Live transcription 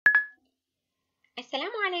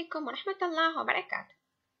السلام عليكم ورحمة الله وبركاته.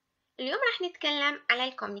 اليوم راح نتكلم على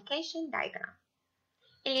ال Communication Diagram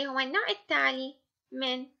اللي هو النوع التالي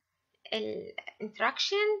من ال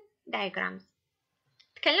Interaction Diagrams.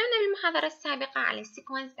 تكلمنا بالمحاضرة السابقة على ال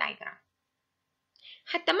Sequence Diagram.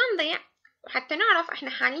 حتى ما نضيع وحتى نعرف احنا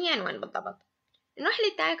حاليا وين بالضبط، نروح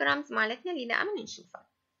للدايجرامز مالتنا اللي دائما نشوفها.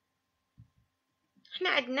 احنا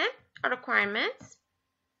عندنا requirements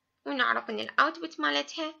ونعرف ان ال output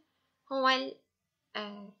مالتها هو ال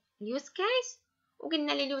use case،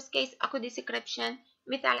 وقلنا لليوز كيس اكو description.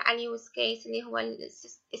 مثال على اليوز كيس اللي هو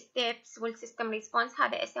الستبس والسيستم ريسبونس،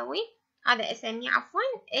 هذا اسميه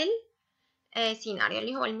السيناريو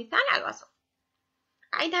اللي هو المثال على الوصف.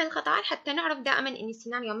 اعيد هذه الخطوات حتى نعرف دائما ان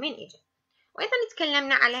السيناريو من اجى. وايضا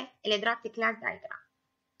تكلمنا على الدرافت كلاس دايجرام،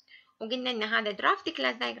 وقلنا ان هذا درافت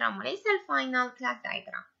كلاس دايجرام وليس الفاينل كلاس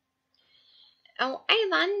دايجرام. او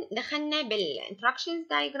ايضا دخلنا بالانتراكشن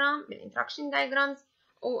دايجرامز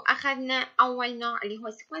واخذنا اول نوع اللي هو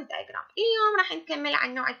السيكونس دايجرام. اليوم راح نكمل على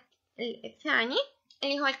النوع الثاني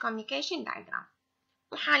اللي هو الكوميونيكيشن دايجرام،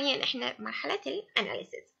 وحاليا احنا بمرحله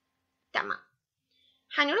الاناليسيس. تمام،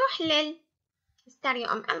 حنروح للستيريو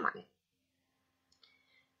موديل.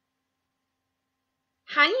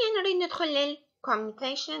 حاليا نريد ندخل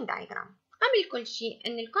للكوميونيكيشن دايجرام. قبل كل شيء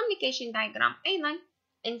ان الكوميونيكيشن دايجرام ايضا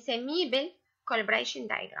نسميه بالكولابريشن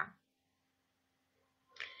دايجرام.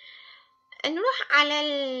 نروح على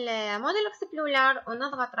الموديل اكسبلورر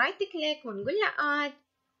ونضغط رايت كليك ونقول له اد،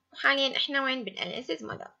 وحاليا احنا وين؟ بالاناليسيس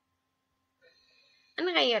موديل.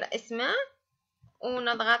 نغير اسمه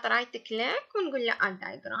ونضغط رايت كليك ونقول له اد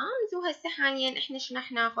دايجرامز. وهسه حاليا احنا شنو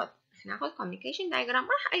راح ناخذ؟ راح ناخذ كوميونيكيشن دايجرام.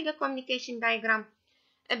 راح القى كوميونيكيشن دايجرام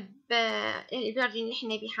بالفيرجن اللي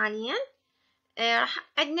احنا بيه حاليا. راح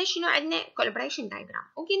عندنا شنو؟ عندنا كولابريشن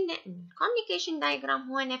دايجرام، وقلنا ان الكوميونيكيشن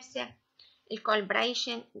دايجرام هو نفسه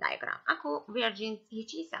الكولابريشن دايجرام. اكو فيرجنز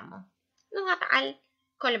هيك يسموه. نضغط على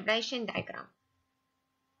الكولابريشن دايجرام،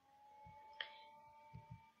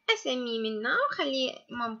 اسميه منه وخليه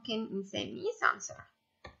ممكن نسميه سانسر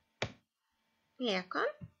ليكن.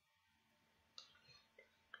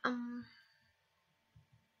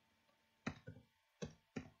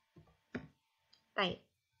 طيب،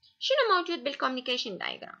 شنو موجود بالكوميونيكيشن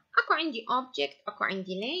دايجرام؟ اكو عندي اوبجكت، اكو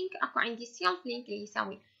عندي لينك، اكو عندي سيلف لينك اللي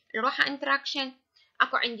يسوي الروحه انتراكشن،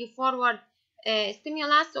 اكو عندي فورورد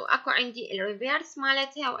ستيمولاس، واكو عندي الريفيرس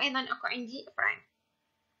مالتها، وايضا اكو عندي فريم.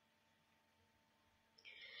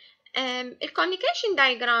 الكوميونيكيشن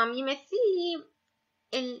دايجرام يمثل لي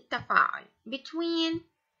التفاعل between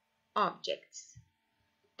objects.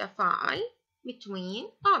 تفاعل between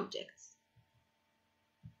objects.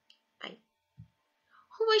 طيب،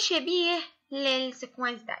 هو شبيه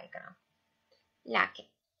للسيكونس دايجرام، لكن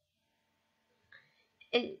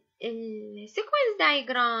السيكونس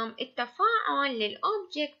دايجرام التفاعل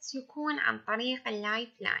للأوبجكتس يكون عن طريق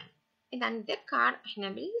اللايف لاين. إذا نتذكر إحنا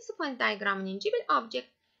بالسيكونس دايجرام نجيب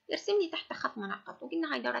الأوبجكت يرسم لي تحت خط منقط،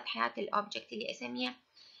 وقلنا هاي دورة حياة الأوبجكت اللي أسميها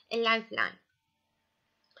اللايف لاين.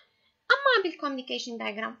 أما بالكوميونيكيشن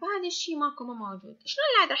دايجرام فهذا الشيء ماكو، ما موجود. شلون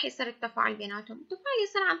العاد راح يصير التفاعل بيناتهم؟ التفاعل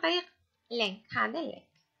يصير عن طريق لينك. هذا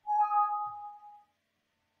اللينك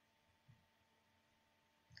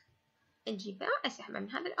أجيبه أسحبه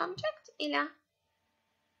من هذا الأوبجكت إلى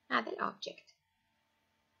هذا الأوبجكت.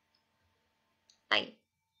 طيب،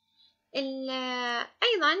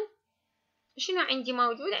 أيضا شنو عندي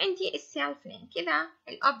موجود؟ عندي السيلف لينك. إذا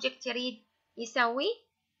الأوبجكت يريد يسوي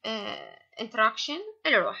انتراكشن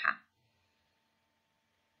لروحه.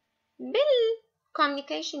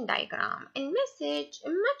 بالكوميونيكيشن دايجرام المسج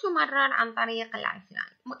ما تمرر عن طريق اللايف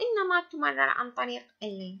لاين، وإنما تمرر عن طريق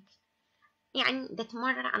اللينك. يعني ده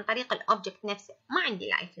تمرر عن طريق الأوبجكت نفسه، ما عندي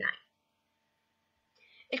لايف لاين.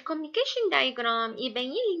 الكوميونيكيشن دايجرام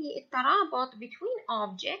يبين لي الترابط between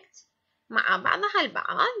objects مع بعضها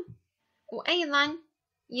البعض، وأيضا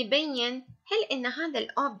يبين هل إن هذا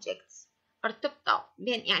الأوبجكتس ارتبطوا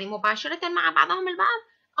بين يعني مباشرة مع بعضهم البعض،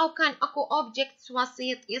 أو كان أكو أوبجكتس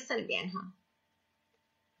وسيط يصل بينهم.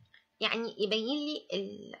 يعني يبين لي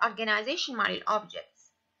الأورجنايزيشن مال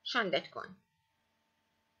الأوبجكتس شلون دا تكون.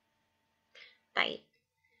 طيب،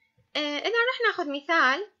 إذا رح ناخذ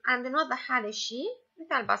مثال عم نوضح هذا الشيء،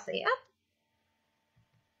 مثال بسيط.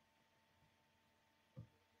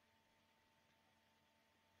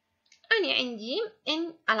 أنا عندي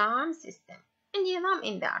in alarm system، عندي نظام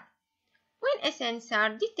إنذار. when a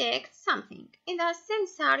sensor detects something، إذا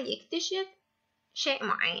السنسر يكتشف شيء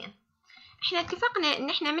معين. إحنا اتفقنا إن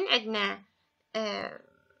إحنا من عندنا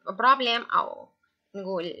problem أو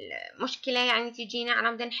نقول مشكلة يعني تجينا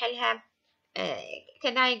على مود نحلها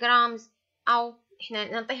كدايجرامز، أو إحنا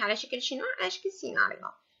ننطيها على شكل شنو؟ على شكل سيناريو.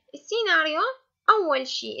 السيناريو أول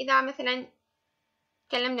شيء إذا مثلا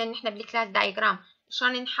تكلمنا إن إحنا بالكلاس دايجرام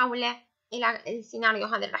شلون نحوله إلى السيناريو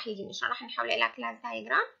هذا اللي راح يجينا، شلون راح نحوله إلى كلاس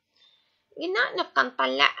دايجرام؟ قلنا نبقى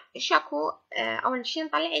نطلع شكو أول شيء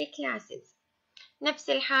نطلع الكلاسز. نفس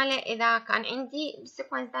الحالة إذا كان عندي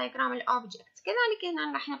بالسيكونس دايجرام الأوبجكت، كذلك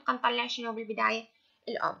هنا راح نبقى نطلع شنو بالبداية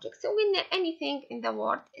الأوبجكت. وقلنا anything in the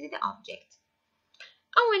world is the object.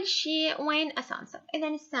 أول شيء وين a sensor؟ إذا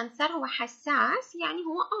السنسر هو حساس يعني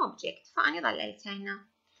هو object، فأنا ظللتها هنا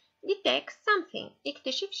detect something،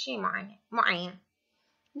 يكتشف شيء معين.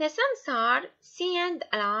 The sensor send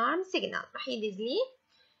alarm signal، راح يدز لي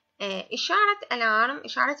إشارة alarm،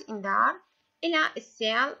 إشارة إنذار إلى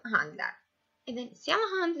السيل هاندلر. إذا السيل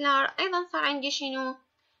هاندلر أيضا صار عندي شنو؟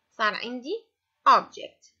 صار عندي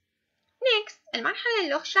object. next المرحلة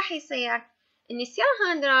اللي وش راح يصير؟ إن السيل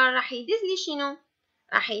هاندلر راح يدز لي شنو؟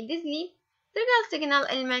 راح يدز لي trigger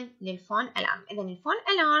signal المن للفون ألارم. إذا الفون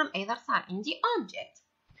ألارم أيضا صار عندي object.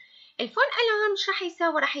 الفون ألارم إيش راح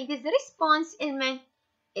يسوي؟ راح يدز response المن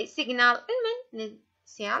signal المن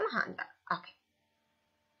للسيل هاندلر. أوكي.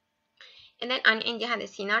 إذا أنا عندي هذا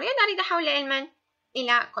السيناريو أريد أحوله المن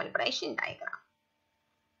إلى collaboration diagram.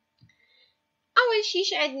 أول شيء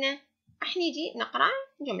إيش عندنا؟ راح نيجي نقرأ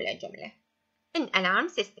جملة جملة. An alarm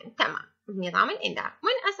system، تمام، بنظام الإنذار.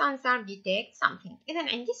 When a sensor detects something،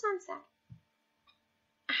 إذا عندي sensor،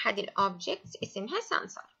 أحد الأوبجكتس اسمها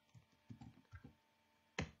sensor.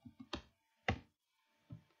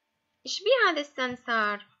 إيش بيه هذا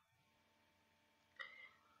السنسر؟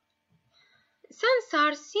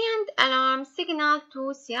 sensor send alarm signal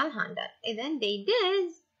to cell handler. إذا they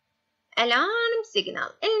does alarm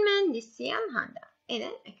signal المن للسيل هاندلر. إذا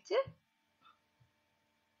أكتب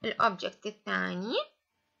الأوبجكت الثاني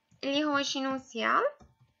اللي هو شنو؟ سيل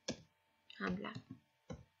هاندلر.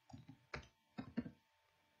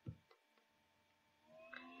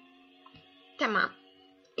 تمام.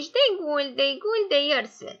 إيش دا يقول؟ دا يقول دا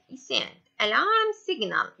يرسل يسند alarm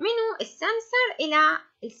signal منو؟ السنسر إلى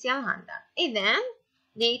السيل هاندلر. إذا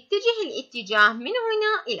دا يتجه الاتجاه من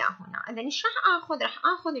هنا إلى هنا. إذا إيش راح آخذ؟ راح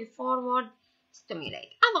آخذ الفورورد ستيميوليت،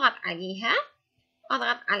 أضغط عليها،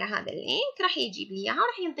 أضغط على هذا اللينك راح يجيب لي إياها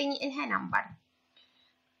وراح ينطيني إلها نمبر.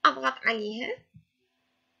 أضغط عليها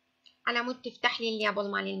على مود تفتح لي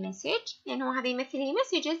الليبل مال المسج، لأنه هذا يمثل لي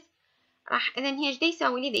مسجز. راح إذا هي إيش دا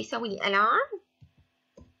يسوي لي؟ دا يسوي لي alarm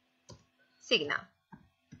signal.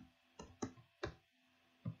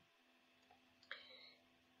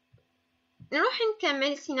 نروح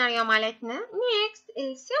نكمل السيناريو مالتنا. next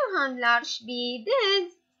السيل هاندلر شبيه؟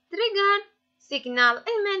 does trigger signal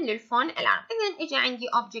المن للفون alarm. إذا إجا عندي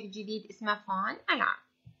object جديد اسمه phone alarm.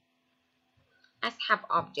 أسحب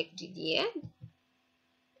object جديد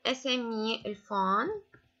أسميه الفون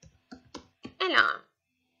alarm.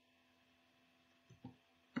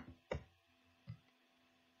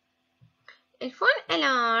 الفون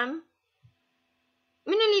alarm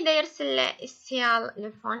من اللي دا يرسل السيل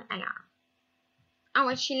للفون alarm؟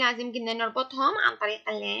 أول شي لازم قلنا نربطهم عن طريق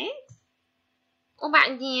اللينكس،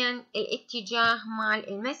 وبعدين الاتجاه مال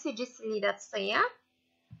المسجز اللي دا تصير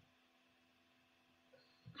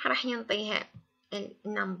راح ينطيها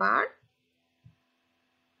النمبر،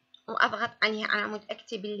 وأضغط عليها على مود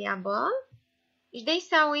أكتب الليبل. إيش دا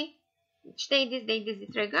يسوي؟ إيش دا يدز؟ دا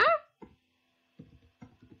يدز تريجر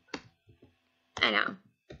alarm.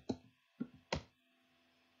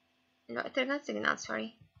 لا تريجر سيجنال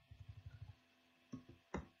سوري.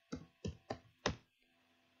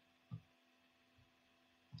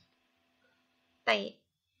 طيب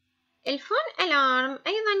الفون ألارم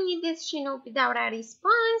أيضا يدز شنو؟ بدورة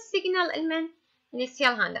ريسبونس سيجنال المن للسيل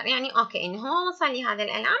هاندلر. يعني أوكي إنه هو وصل لي هذا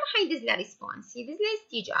الألارم حيدز له ريسبونس، يدز له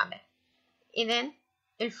استجابة. إذا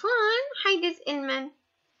الفون حيدز المن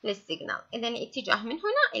للسيجنال. إذا الاتجاه من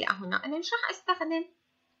هنا إلى هنا. أنا إيش راح أستخدم؟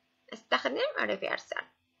 أستخدم الريفيرسر.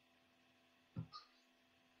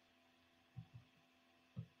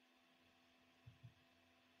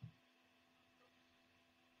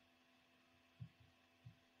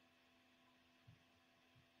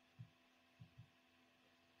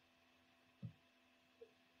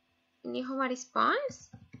 اللي هو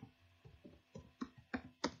response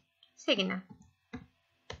signal.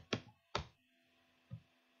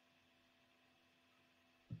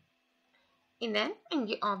 إذا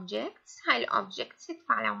عندي objects، هاي الobjects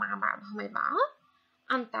يتفاعلوا مع بعضهم البعض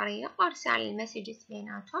عن طريق إرسال المسجز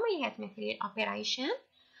بيناتهم اللي هي تمثل الأوبريشن.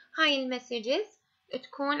 هاي المسجز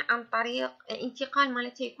تكون عن طريق الانتقال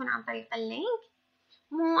مالتها يكون عن طريق اللينك،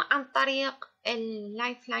 مو عن طريق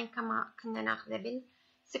اللايف لاين كما كنا ناخذه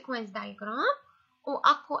بالسيكونس دايجرام.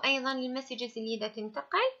 واكو ايضا المسجز اللي دا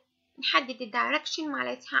تنتقل نحدد الدايركشن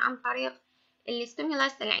مالتها عن طريق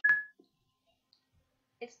الستيمولس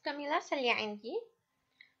الستيمولس اللي عندي،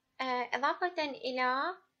 إضافة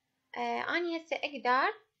إلى أني هسه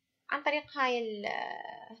أقدر عن طريق هاي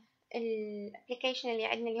الابليكيشن اللي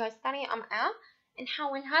عندنا اللي هو ستاري ML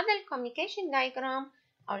نحول هذا الكوميونيكيشن دايجرام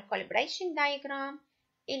أو الكولابريشن دايجرام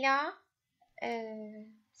إلى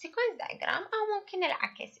سيكونس دايجرام، أو ممكن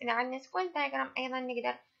العكس، إذا عندنا سيكونس دايجرام أيضا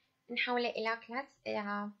نقدر نحوله إلى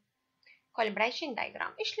إلى كولابريشن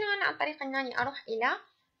دايجرام. شلون؟ عن طريق أنني أروح إلى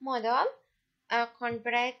موديل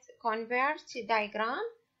convert diagram،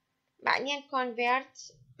 بعدين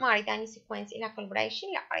convert، ما أريد أني sequence إلى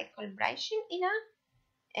collaboration، لا أريد collaboration إلى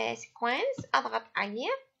sequence، أضغط عليه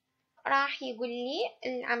راح يقول لي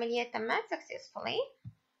العملية تمت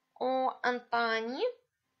successfully، وانطاني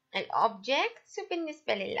الأوبجكتس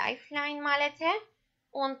بالنسبة لللايفلاين مالتها،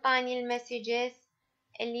 وانطاني المسجز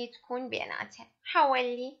اللي تكون بيناتها، حول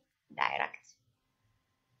لي دايركت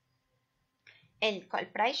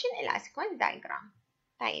الكولابريشن إلى sequence diagram.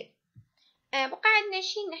 طيب بقى عندنا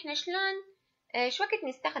شيء نحن شلون شو وقت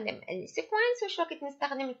نستخدم السيكونس وشو وقت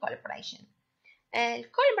نستخدم الكولابريشن.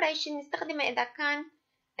 الكولابريشن نستخدمه إذا كان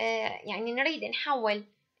يعني نريد نحول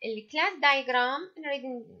الكلاس دايجرام، نريد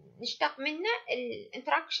نشتق منه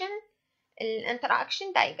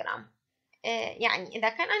الانتراكشن دايجرام. يعني إذا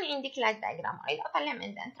كان أنا عندي كلاس دايجرام أريد أطلع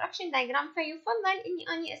منه انتراكشن دايجرام، فيفضل إني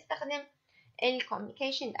أنا أستخدم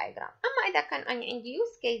الكوميونيكيشن دايجرام. أما إذا كان أنا عندي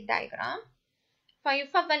يوز كيس دايجرام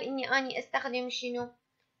فيفضل إني أنا أستخدم شنو؟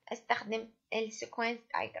 أستخدم السيكونس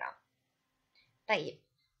دايجرام. طيب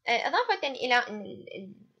إضافة إلى أن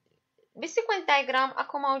بالسيكونس دايجرام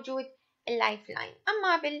أكو موجود اللايف لاين،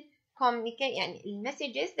 أما بالكوميونيكيشن يعني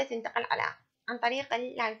المسجز تنتقل عن طريق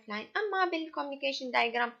اللايف لاين، أما بالكوميونيكيشن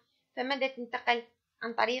دايجرام فما تنتقل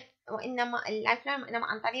عن طريق وإنما اللايف لاين، وإنما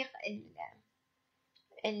عن طريق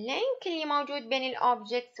اللينك اللي موجود بين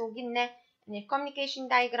الأوبجكتس. وقلنا أن الكوميونيكيشن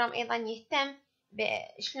دايجرام أيضا يهتم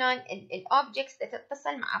بشلون الأوبجكتس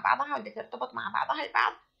تتصل مع بعضها وترتبط مع بعضها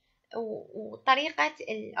البعض، وطريقة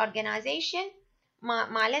الأورجنايزيشن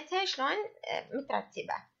مالتها شلون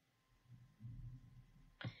مترتبة.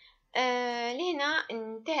 لهنا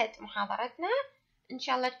انتهت محاضرتنا، إن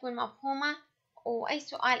شاء الله تكون مفهومة، وأي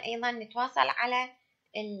سؤال أيضا نتواصل على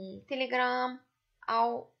التليجرام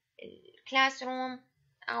أو الكلاس روم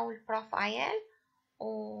أو البروفايل،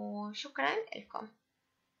 وشكرا لكم.